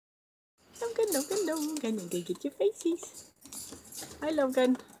Logan, Logan, Logan. I'm gonna get your faces. Hi,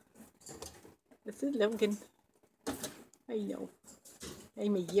 Logan. This is Logan. I know.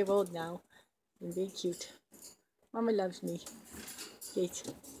 I'm a year old now. I'm very cute. Mama loves me. Yes.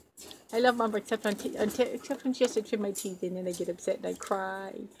 I love Mama except when she has to trim my teeth and then I get upset and I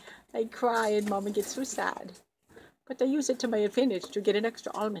cry. I cry and Mama gets so sad. But I use it to my advantage to get an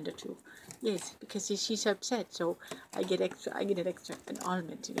extra almond or two. Yes, because she's upset, so I get an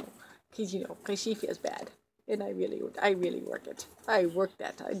almond, because she feels bad, and I really work it. I work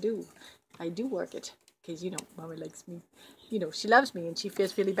that. I do work it, because Mama likes me. She loves me, and she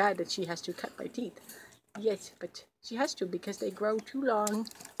feels really bad that she has to cut my teeth. Yes, but she has to because they grow too long.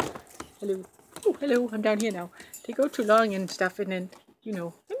 Hello, oh hello, I'm down here now. They go too long and stuff, and then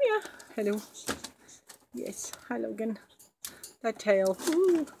come here. Hello. Yes, hi Logan. That tail.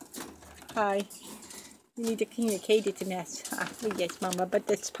 Ooh. Hi. You need to clean your cage, it's a mess. Oh yes, Mama, but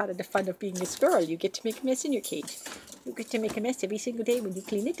that's part of the fun of being a squirrel. You get to make a mess in your cage. You get to make a mess every single day when you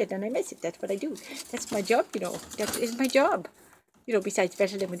clean it, and then I mess it. That's what I do. That's my job, That is my job. Besides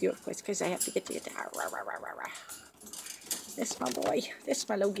battling with you, of course, because I have to get to it. That's my boy. That's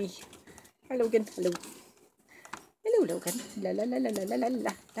my Logie. Hi, Logan. Hello. Hello, Logan. La la la la la la la la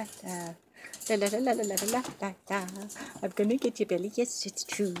la la. La la la la la la la la la. I'm gonna get you, Billy. Yes, it's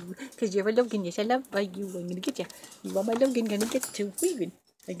true. Because you're a Logan. Yes, I love you. I'm gonna get you. You are my Logan. Gonna get you. Weaving.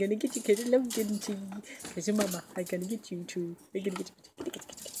 I'm gonna get you, because Logan too. Because your mama. I'm gonna get you too. I'm gonna get you.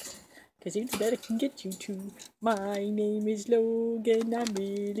 Because even better can get you too. My name is Logan. I'm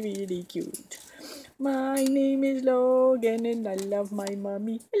really, really cute. My name is Logan and I love my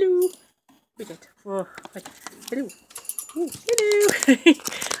mommy. Hello. Look at that. Oh, hello. Ooh, hello.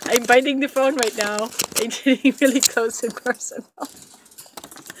 I'm biting the phone right now. I'm getting really close and personal.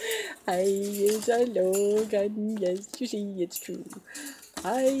 I is a Logan. Yes, you see, it's true.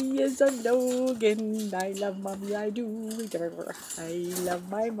 I is a Logan. I love mommy, I do. I love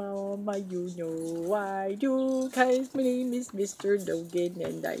my mama, I do. Cause my name is Mr. Logan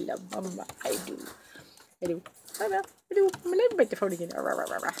and I love mama, I do. Hello. Hello. Hello. I'm gonna bite the phone again. Hello.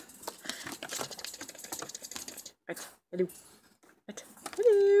 Hello.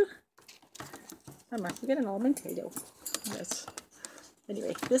 Mama, you get an almond potato. Yes.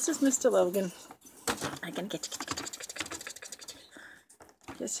 Anyway, this is Mr. Logan. I'm gonna get you.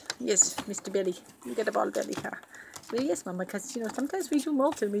 Yes, Mr. Billy. You get a ball belly, huh? Well, yes, Mama, because, sometimes we do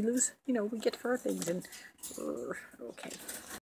molt and we lose, we get fur things and, okay.